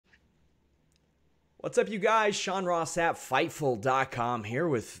What's up, you guys? Sean Ross Sapp, Fightful.com here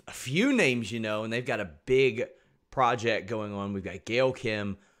with a few names you know, and they've got a big project going on. We've got Gail,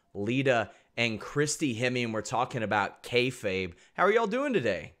 Kim, Lita, and Christy Hemme, and we're talking about Kayfabed. How are y'all doing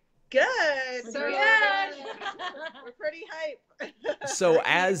today? Good. So good. We're pretty hype. So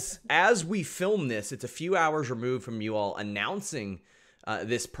as we film this, it's a few hours removed from you all announcing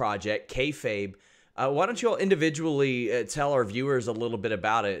this project, Kayfabed. Why don't you all individually tell our viewers a little bit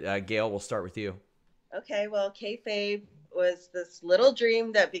about it? Gail, we'll start with you. Okay, well, Kayfabed was this little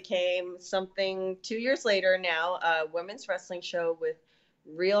dream that became something 2 years later now, a women's wrestling show with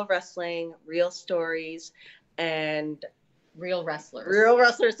real wrestling, real stories, and Real wrestlers. Real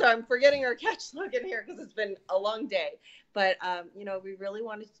wrestlers. So I'm forgetting our catch slogan here because it's been a long day. But, we really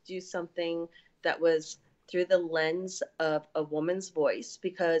wanted to do something that was through the lens of a woman's voice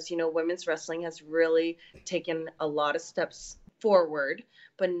because, women's wrestling has really taken a lot of steps forward,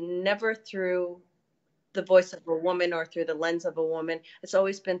 but never through the voice of a woman or through the lens of a woman. It's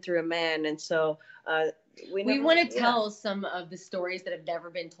always been through a man. And so we want to tell some of the stories that have never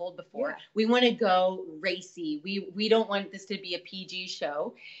been told before. Yeah. We want to go racy. We don't want this to be a PG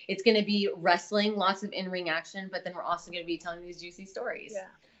show. It's going to be wrestling, lots of in-ring action, but then we're also going to be telling these juicy stories. Yeah.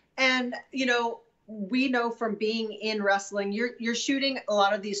 And, we know from being in wrestling, you're shooting a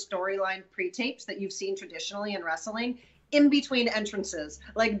lot of these storyline pre-tapes that you've seen traditionally in wrestling in between entrances,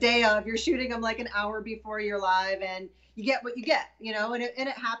 like day of, you're shooting them like an hour before you're live and you get what you get, and it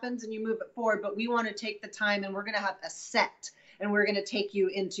happens and you move it forward. But we want to take the time and we're going to have a set and we're going to take you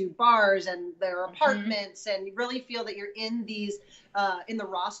into bars and their apartments and really feel that you're in these, in the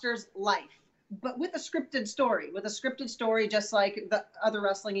roster's life, but with a scripted story, just like the other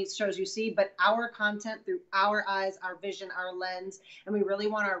wrestling shows you see, but our content through our eyes, our vision, our lens. And we really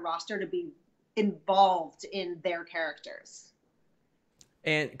want our roster to be involved in their characters.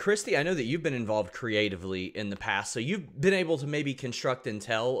 And Christy, I know that you've been involved creatively in the past, so you've been able to maybe construct and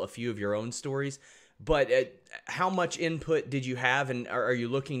tell a few of your own stories, but how much input did you have, and are you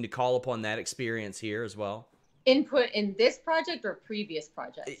looking to call upon that experience here as well? Input in this project or previous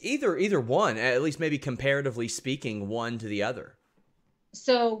projects? Either one, at least maybe comparatively speaking, one to the other.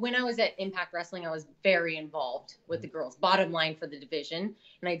 So when I was at Impact Wrestling, I was very involved with the girls, bottom line for the division,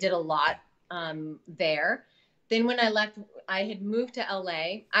 and I did a lot there. Then when I left, I had moved to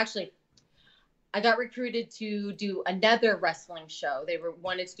LA. Actually, I got recruited to do another wrestling show. They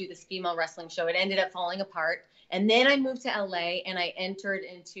wanted to do this female wrestling show. It ended up falling apart. And then I moved to LA and I entered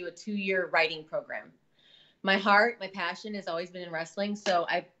into a 2-year writing program. My heart, my passion has always been in wrestling. So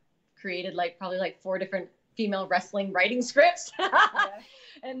I've created probably 4 different female wrestling writing scripts.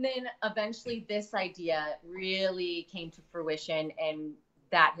 And then eventually this idea really came to fruition, and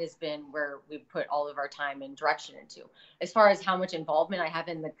that has been where we put all of our time and direction into. As far as how much involvement I have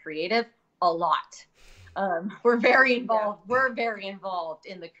in the creative, a lot. We're very involved. Yeah. We're very involved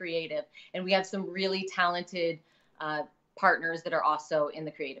in the creative, and we have some really talented partners that are also in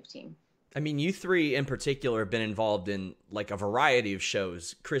the creative team. I mean, you three in particular have been involved in a variety of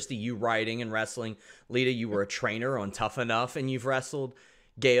shows. Christy, you writing and wrestling. Lita, you were a trainer on Tough Enough and you've wrestled.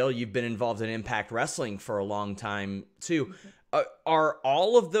 Gail, you've been involved in Impact Wrestling for a long time too. Are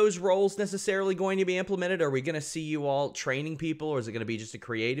all of those roles necessarily going to be implemented? Are we going to see you all training people, or is it going to be just a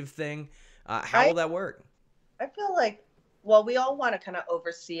creative thing? How will that work? I feel like, we all want to kind of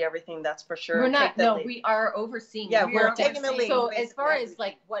oversee everything, that's for sure. We're not, we are overseeing. Yeah, we're taking the lead. So as far as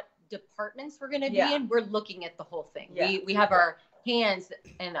what departments we're going to be in, we're looking at the whole thing. Yeah. We have our hands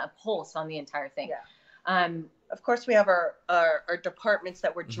and a pulse on the entire thing. Yeah. Of course, we have our departments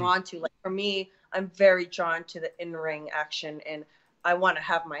that we're drawn to. Like for me, I'm very drawn to the in-ring action, and I want to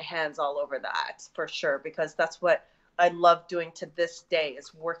have my hands all over that for sure, because that's what I love doing to this day,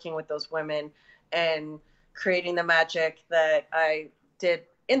 is working with those women and creating the magic that I did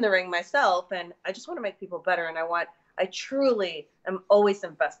in the ring myself. And I just want to make people better. And I truly am always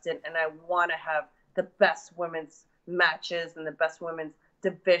invested, and I want to have the best women's matches and the best women's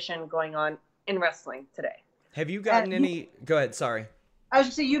division going on in wrestling today. Have you gotten any? Go ahead. Sorry. I was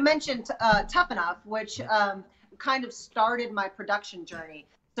going to say, you mentioned Tough Enough, which kind of started my production journey.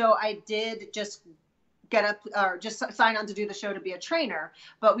 So I did just get up or just sign on to do the show to be a trainer,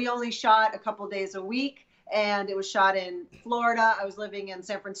 but we only shot a couple days a week, and it was shot in Florida. I was living in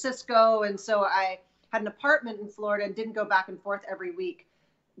San Francisco, and so I had an apartment in Florida and didn't go back and forth every week.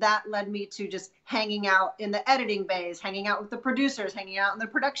 That led me to just hanging out in the editing bays, hanging out with the producers, hanging out in the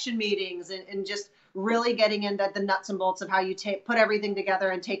production meetings, and just really getting into the nuts and bolts of how you put everything together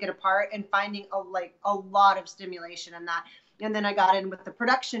and take it apart, and finding a lot of stimulation in that. And then I got in with the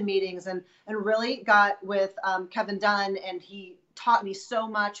production meetings and really got with Kevin Dunn, and he taught me so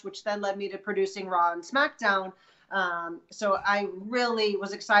much, which then led me to producing Raw and SmackDown. So I really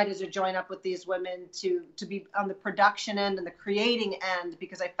was excited to join up with these women to be on the production end and the creating end,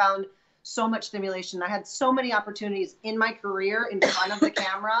 because I found so much stimulation. I had so many opportunities in my career in front of the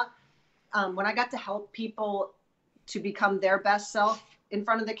camera. When I got to help people to become their best self in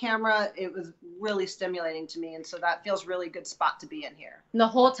front of the camera, it was really stimulating to me. And so that feels really good spot to be in here. And the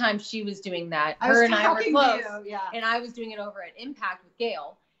whole time she was doing that, her and I were close, yeah. and I was doing it over at Impact with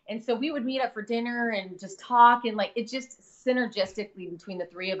Gail. And so we would meet up for dinner and just talk, and like, it just synergistically between the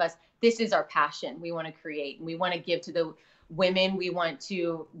three of us, this is our passion. We want to create, and we want to give to the women. We want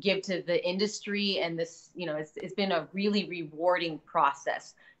to give to the industry. And this, you know, it's been a really rewarding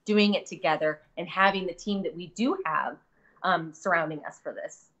process doing it together and having the team that we do have surrounding us for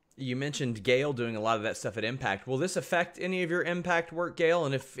this. You mentioned Gail doing a lot of that stuff at Impact. Will this affect any of your Impact work, Gail?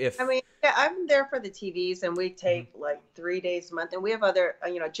 And if I mean, yeah, I'm there for the TVs, and we take like 3 days a month, and we have other,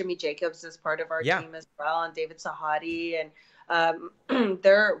 you know, Jimmy Jacobs is part of our team as well, and David Sahadi, and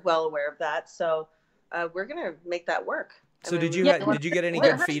they're well aware of that. So we're gonna make that work. So did you get any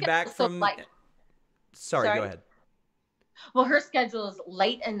good feedback from? Sorry, go ahead. Well, her schedule is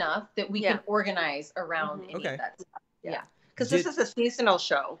light enough that we can organize around any of that stuff. Yeah. Because this is a seasonal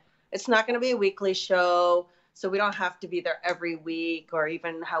show. It's not going to be a weekly show. So we don't have to be there every week, or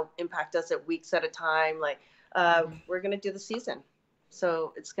even how Impact does it weeks at a time. Like, we're going to do the season.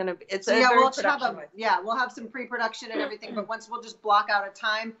 So it's going to be, we'll have some pre-production and everything, but once we'll just block out a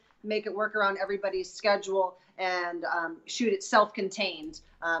time, make it work around everybody's schedule, and shoot it self-contained.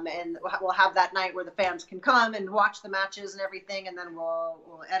 And we'll have that night where the fans can come and watch the matches and everything, and then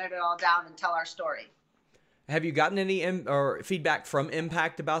we'll edit it all down and tell our story. Have you gotten any feedback from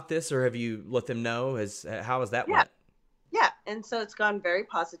Impact about this, or have you let them know? How has that went? Yeah, and so it's gone very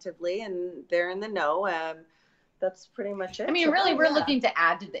positively, and they're in the know. That's pretty much it. I mean, really, we're looking to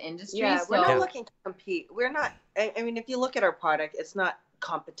add to the industry. Yeah, we're not looking to compete. We're not. I mean, if you look at our product, it's not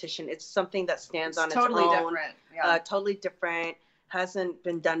competition. It's something that stands on its own. Totally different. Yeah. Totally different. Hasn't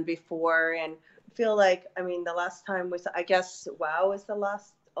been done before, and I feel like, I mean, the last time I guess WoW is the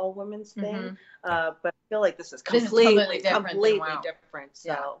last all women's thing, but I feel like this is completely different.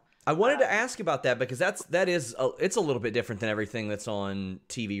 So I wanted to ask about that, because it's a little bit different than everything that's on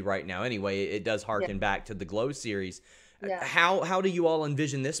TV right now. Anyway, it does harken back to the Glow series. Yeah. How do you all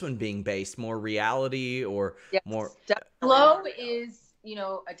envision this one being based? More reality or more? Glow is, you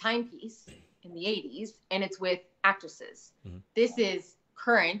know, a timepiece in the 80s, and it's with actresses. This is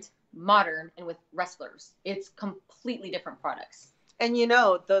current, modern, and with wrestlers. It's completely different products. And you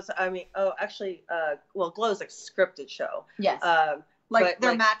know, those, I mean, Glow's a scripted show. Yes.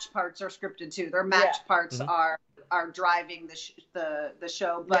 Their match parts are scripted too. Their match parts are driving the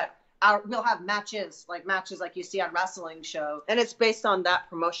show, but we'll have matches like you see on wrestling show. And it's based on that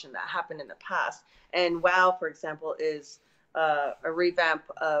promotion that happened in the past. And WoW, for example, is a revamp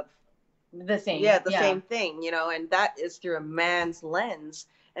of the same. Yeah, same thing, you know, and that is through a man's lens.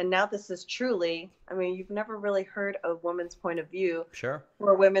 And now this is truly, I mean, you've never really heard a woman's point of view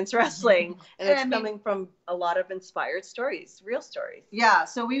for women's wrestling. And it's coming from a lot of inspired stories, real stories. Yeah,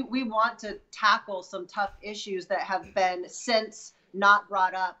 so we want to tackle some tough issues that have been since not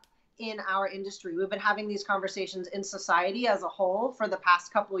brought up in our industry. We've been having these conversations in society as a whole for the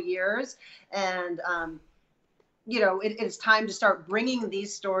past couple of years. And, you know, it's time to start bringing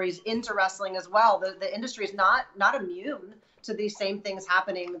these stories into wrestling as well. The industry is not immune to these same things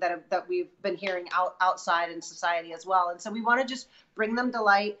happening that we've been hearing outside in society as well. And so we want to just bring them to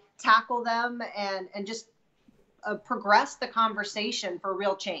light, tackle them, and just progress the conversation for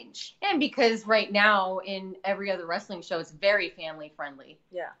real change. And because right now in every other wrestling show, it's very family friendly.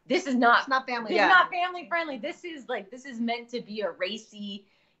 Yeah. This is not. It's not family. It's not family friendly. This is meant to be a racy,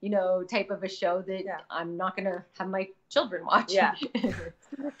 you know, type of a show that I'm not going to have my children watch. Yeah.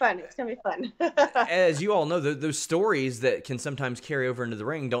 It's going to be fun. As you all know, those stories that can sometimes carry over into the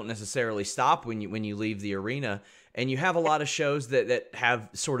ring don't necessarily stop when you leave the arena. And you have a lot of shows that have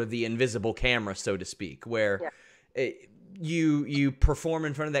sort of the invisible camera, so to speak, where you perform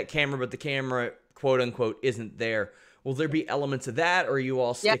in front of that camera, but the camera, quote unquote, isn't there. Will there be elements of that, or are you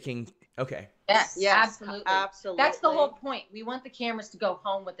all sticking? Okay. Yes, absolutely. That's the whole point. We want the cameras to go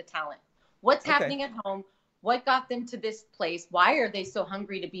home with the talent. What's happening at home? What got them to this place? Why are they so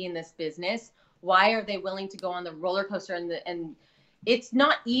hungry to be in this business? Why are they willing to go on the roller coaster? And it's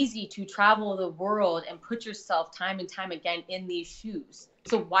not easy to travel the world and put yourself time and time again in these shoes.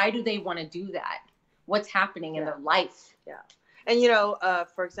 So why do they want to do that? What's happening in their life? Yeah. And, you know,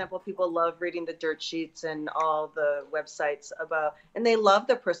 for example, people love reading the dirt sheets and all the websites and they love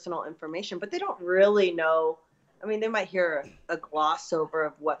the personal information, but they don't really know I mean, they might hear a gloss over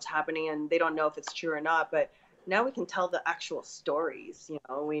of what's happening and they don't know if it's true or not, but now we can tell the actual stories, you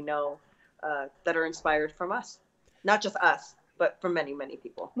know, we know that are inspired from us. Not just us, but from many, many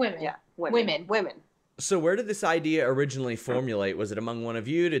people. Women. Yeah. Women. So where did this idea originally formulate? Was it among one of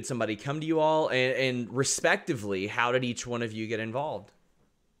you? Did somebody come to you all? And respectively, how did each one of you get involved?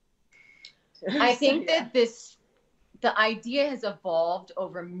 I think that the idea has evolved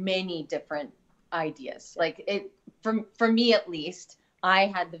over many different ideas. Like for me at least, I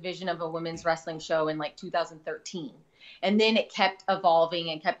had the vision of a women's wrestling show in like 2013. And then it kept evolving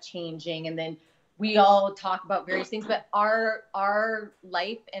and kept changing. And then we all talk about various things, but our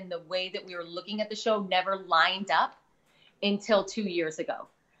life and the way that we were looking at the show never lined up until 2 years ago.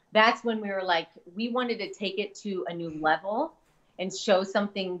 That's when we were like, we wanted to take it to a new level and show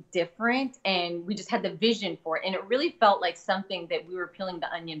something different. And we just had the vision for it. And it really felt like something that we were peeling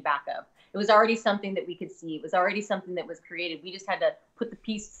the onion back of. It was already something that we could see. It was already something that was created. We just had to put the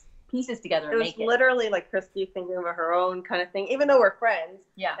pieces together and make it. It was literally like Christy thinking of her own kind of thing, even though we're friends.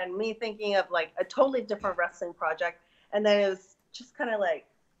 Yeah. And me thinking of like a totally different wrestling project. And then it was just kind of like,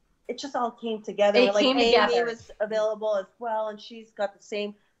 it just all came together. It came together. Amy was available as well. And she's got the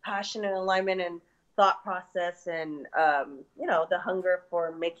same passion and alignment and thought process and, you know, the hunger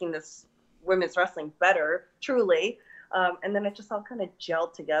for making this women's wrestling better, truly. And then it just all kind of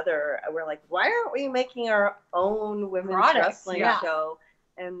gelled together. We're like, why aren't we making our own women's wrestling show?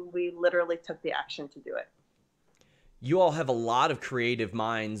 And we literally took the action to do it. You all have a lot of creative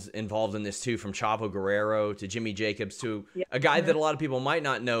minds involved in this too, from Chavo Guerrero to Jimmy Jacobs to a guy that a lot of people might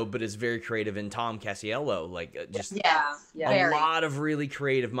not know, but is very creative in Tom Casiello. Like just a lot of really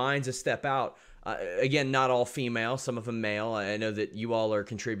creative minds to step out. Again, not all female, some of them male. I know that you all are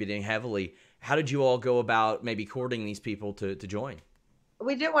contributing heavily. How did you all go about maybe courting these people to join?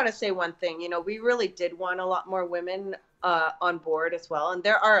 We did want to say one thing. You know, we really did want a lot more women on board as well. And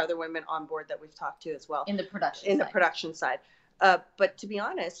there are other women on board that we've talked to as well. In the production side. But to be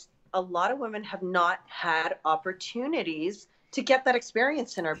honest, a lot of women have not had opportunities to get that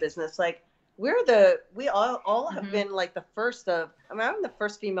experience in our business. Like we all have been like the first of, I mean, I'm the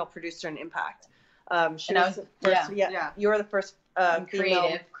first female producer in Impact. She was the first, you were the first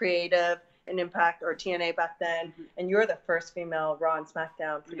female creative in Impact or TNA back then, and you're the first female Raw and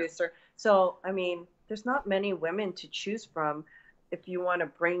SmackDown producer. So, I mean, there's not many women to choose from if you want to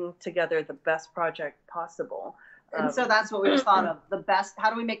bring together the best project possible. And so that's what we just thought of, the best, how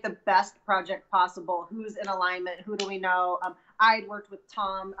do we make the best project possible? Who's in alignment? Who do we know? I'd worked with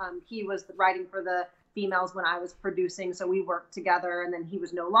Tom. He was writing for the females when I was producing, so we worked together, and then he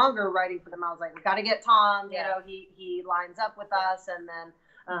was no longer writing for them. I was like, we got to get Tom, you know, he lines up with us, and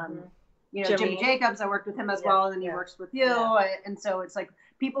then, you know, Jimmy Jacobs, I worked with him as well, and then he works with you, and so it's like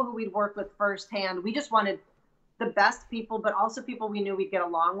people who we'd worked with firsthand. We just wanted the best people, but also people we knew we'd get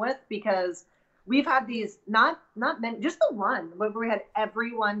along with, because we've had these, not many, just the one where we had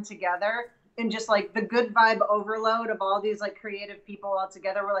everyone together and just like the good vibe overload of all these like creative people all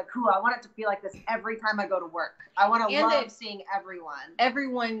together. We're like, cool, I want it to be like this every time I go to work. I want to love seeing everyone.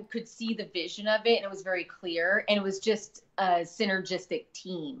 Everyone could see the vision of it, and it was very clear, and it was just a synergistic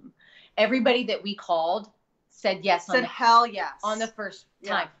team. Everybody that we called said yes. Hell yes. On the first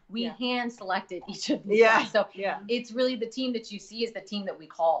time. We hand selected each of these guys. So it's really the team that you see is the team that we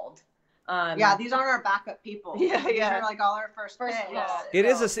called. These aren't our backup people. These are like all our first picks.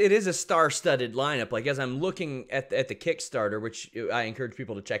 It is a star-studded lineup. Like as I'm looking at the Kickstarter, which I encourage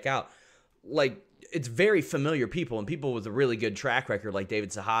people to check out, like it's very familiar people and people with a really good track record, like David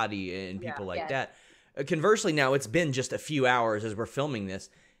Sahadi and people like that. Conversely, now it's been just a few hours as we're filming this.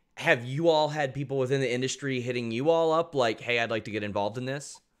 Have you all had people within the industry hitting you all up like, hey, I'd like to get involved in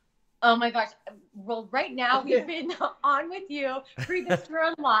this? Oh my gosh. Well, right now we've been on with you. Previously we're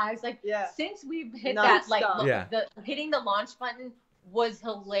on lives. Like since we've hit that, like the hitting the launch button was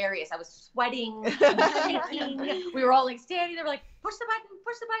hilarious. I was sweating, shaking. We were all like standing there, like push the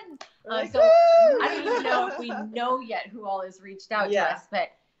button. So I don't even know if we know yet who all has reached out to us,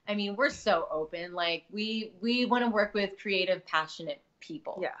 but I mean, we're so open. Like we want to work with creative, passionate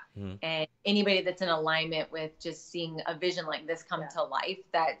people. And anybody that's in alignment with just seeing a vision like this come to life,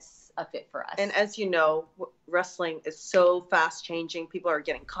 that's a fit for us. And as you know, wrestling is so fast changing. People are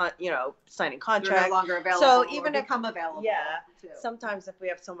getting signing contracts. They're no longer available. So even if become available. Sometimes if we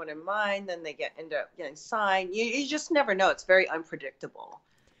have someone in mind, then they end up getting signed. You just never know. It's very unpredictable.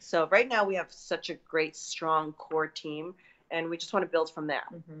 So right now we have such a great, strong core team, and we just want to build from there.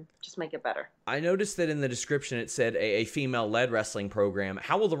 Just make it better. I noticed that in the description it said a female-led wrestling program.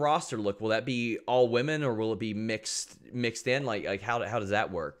 How will the roster look? Will that be all women, or will it be mixed in? Like how does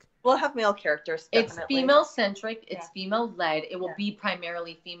that work? We'll have male characters. It's Definitely. female centric. It's Yeah. female led. It will Yeah. be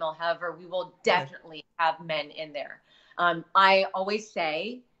primarily female. However, we will definitely have men in there. I always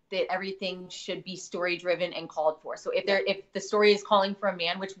say that everything should be story driven and called for. So if the story is calling for a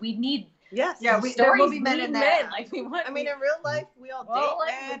man, which we need. Yes. Yeah, there will be men need in there. Like we want. I mean, in real life, we all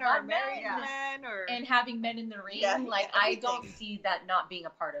date men or married men. men or. And having men in the ring, Yeah, like I don't see that not being a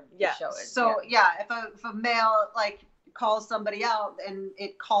part of the show. So if a male like calls somebody out and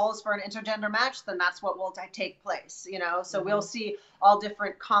it calls for an intergender match, then that's what will take place, you know. So we'll see all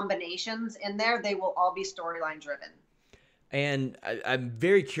different combinations in there. They will all be storyline driven. And I'm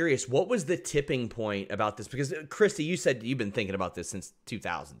very curious, what was the tipping point about this? Because Christy, you said you've been thinking about this since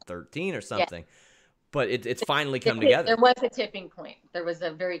 2013 or something, but it's finally come together. There was a tipping point. There was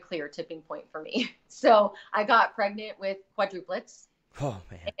a very clear tipping point for me. So I got pregnant with quadruplets. Oh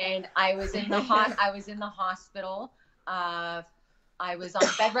man! And I was in the hospital. I was on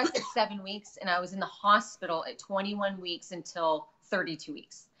bed rest at 7 weeks, and I was in the hospital at 21 weeks until 32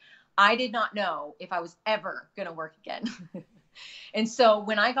 weeks. I did not know if I was ever going to work again. And so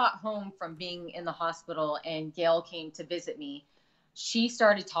when I got home from being in the hospital and Gail came to visit me, she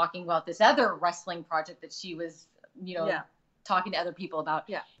started talking about this other wrestling project that she was, talking to other people about.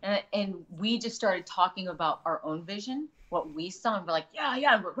 Yeah. And we just started talking about our own vision, what we saw, and we're like,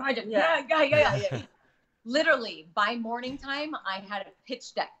 we're project. Yeah. Literally by morning time, I had a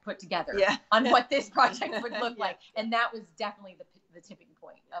pitch deck put together on what this project would look like. And that was definitely the tipping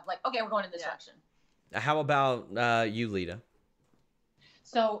point of like, okay, we're going in this direction. How about you, Lita?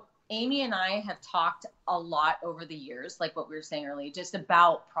 So Amy and I have talked a lot over the years, like what we were saying earlier, just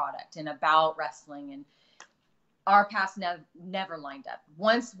about product and about wrestling, and our paths never lined up.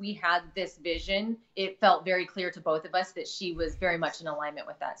 Once we had this vision, it felt very clear to both of us that she was very much in alignment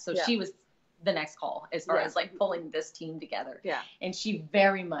with that. So she was the next call as far as like pulling this team together. Yeah. And she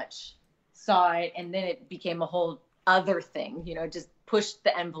very much saw it, and then it became a whole other thing, just pushed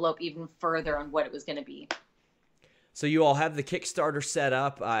the envelope even further on what it was going to be. So you all have the Kickstarter set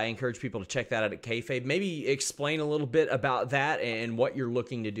up. I encourage people to check that out at Kayfabed. Maybe explain a little bit about that and what you're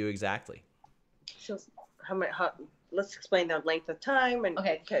looking to do exactly. So let's explain the length of time.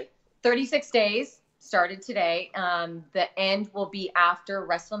 Okay. 36 days started today. The end will be after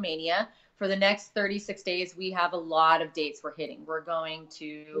WrestleMania. For the next 36 days, we have a lot of dates we're hitting. We're going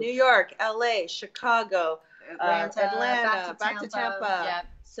to New York, LA, Chicago, Atlanta, back to Tampa. Yeah.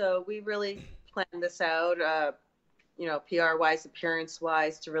 So we really planned this out, PR-wise,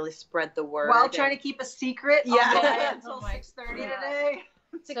 appearance-wise, to really spread the word. While trying to keep a secret until 6:30 today.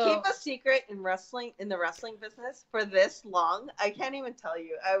 To keep a secret in the wrestling business for this long, I can't even tell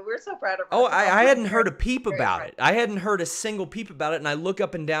you. We're so proud of ourselves. I hadn't heard a peep about it. I hadn't heard a single peep about it, and I look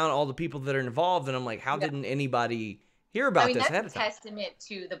up and down all the people that are involved, and I'm like, how didn't anybody hear about this ahead of time? That's a testament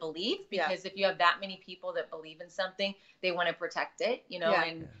to the belief, because if you have that many people that believe in something, they want to protect it,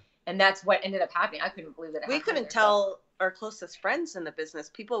 and that's what ended up happening. I couldn't believe that. We couldn't tell our closest friends in the business,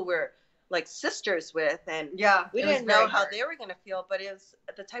 people we're like sisters with, and we didn't know how they were going to feel, but it was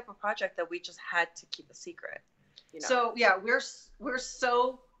the type of project that we just had to keep a secret. So we're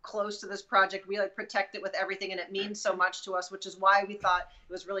so close to this project. We like protect it with everything, and it means so much to us, which is why we thought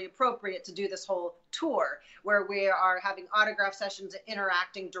it was really appropriate to do this whole tour where we are having autograph sessions,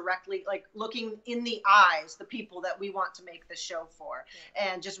 interacting directly, like looking in the eyes the people that we want to make this show for,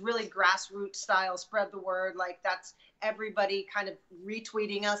 and just really grassroots style, spread the word. Like that's everybody kind of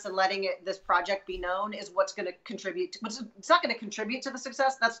retweeting us and letting this project be known is what's going to contribute. It's not going to contribute to the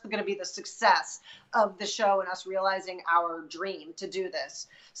success. That's going to be the success of the show and us realizing our dream to do this.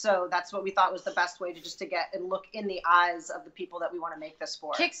 So that's what we thought was the best way to get and look in the eyes of the people that we want to make this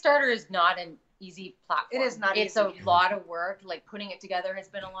for. Kickstarter is not an easy platform. It is not It's easy. a lot of work. Like putting it together has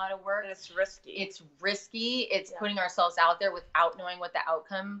been a lot of work. And it's risky. It's putting ourselves out there without knowing what the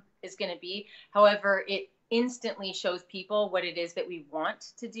outcome is going to be. However, it instantly shows people what it is that we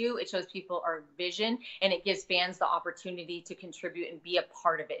want to do. It shows people our vision, and it gives fans the opportunity to contribute and be a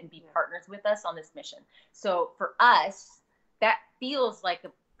part of it and be partners with us on this mission. So for us, that feels like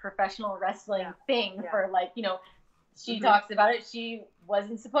a professional wrestling thing for like, she talks about it. She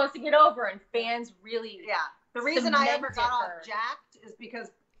wasn't supposed to get over, and fans really The reason I ever got all jacked is because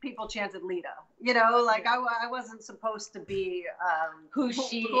people chanted Lita. I wasn't supposed to be who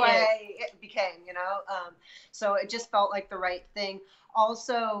I became. So it just felt like the right thing.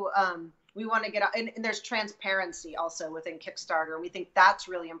 Also, we want to get out, and there's transparency also within Kickstarter, and we think that's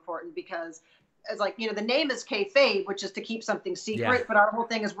really important because. It's like, the name is Kayfabe, which is to keep something secret, but our whole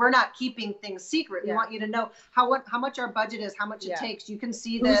thing is we're not keeping things secret. We want you to know how much our budget is, how much it takes. You can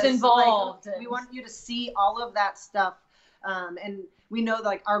see who's involved. We want you to see all of that stuff And we know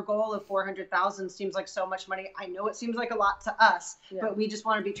like our goal of 400,000 seems like so much money. I know it seems like a lot to us, but we just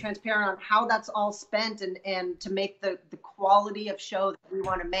want to be transparent on how that's all spent and to make the quality of show that we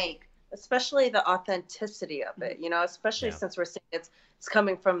want to make. Especially the authenticity of it, you know, especially since we're seeing it's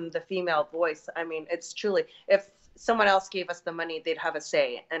coming from the female voice. I mean, it's truly, if someone else gave us the money, they'd have a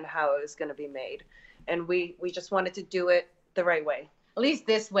say in how it was going to be made. And we just wanted to do it the right way. At least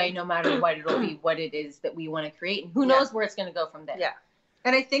this way, no matter what, it'll be what it is that we want to create. And who knows where it's going to go from there. Yeah.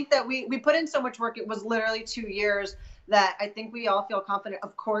 And I think that we put in so much work. It was literally 2 years that I think we all feel confident.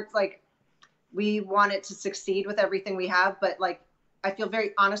 Of course, like we want it to succeed with everything we have, but like I feel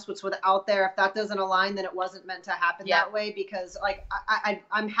very honest with what's out there. If that doesn't align, then it wasn't meant to happen that way, because like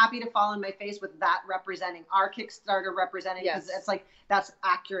I'm happy to fall on my face with that representing our Kickstarter representing, because it's like that's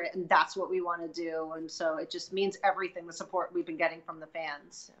accurate and that's what we want to do. And so it just means everything, the support we've been getting from the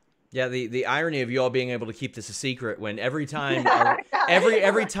fans. Yeah, the irony of you all being able to keep this a secret when every time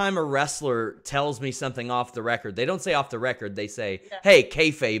every time a wrestler tells me something off the record, they don't say off the record, they say, "Hey,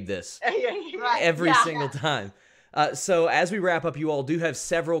 kayfabe this." Every single time. So as we wrap up, you all do have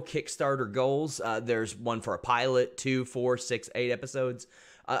several Kickstarter goals. There's one for a pilot, 2, 4, 6, 8 episodes.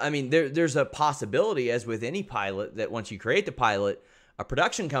 I mean, there's a possibility, as with any pilot, that once you create the pilot, a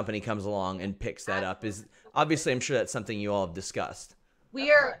production company comes along and picks that up. Obviously, I'm sure that's something you all have discussed. We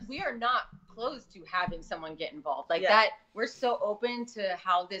are not close to having someone get involved like that. We're so open to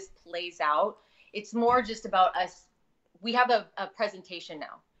how this plays out. It's more just about us. We have a presentation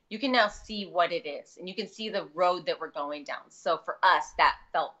now. You can now see what it is, and you can see the road that we're going down. So for us, that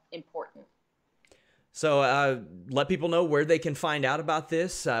felt important. So let people know where they can find out about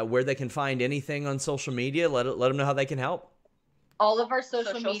this, where they can find anything on social media. Let them know how they can help. All of our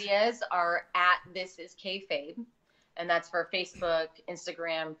social medias are at This Is Kayfabe, and that's for Facebook,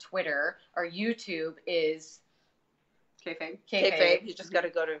 Instagram, Twitter. Our YouTube is Kayfabe. Kayfabe. You just got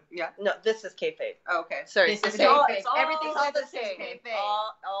to go to No, This Is Kayfabe. Oh, okay. Sorry. This is Kayfabe. Everything's all the the same.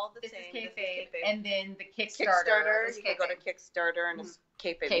 All the This same. Is Kayfabe. And then the Kickstarter. You can go to Kickstarter and it's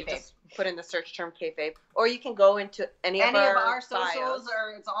Kayfabe. You just put in the search term Kayfabe, or you can go into any of our socials, bios.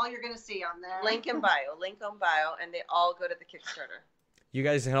 or it's all you're gonna see on there. Link on bio, and they all go to the Kickstarter. You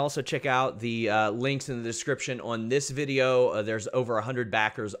guys can also check out the links in the description on this video. There's over 100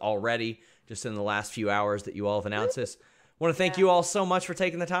 backers already just in the last few hours that you all have announced this. I want to thank you all so much for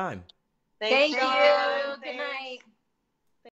taking the time. Thank you.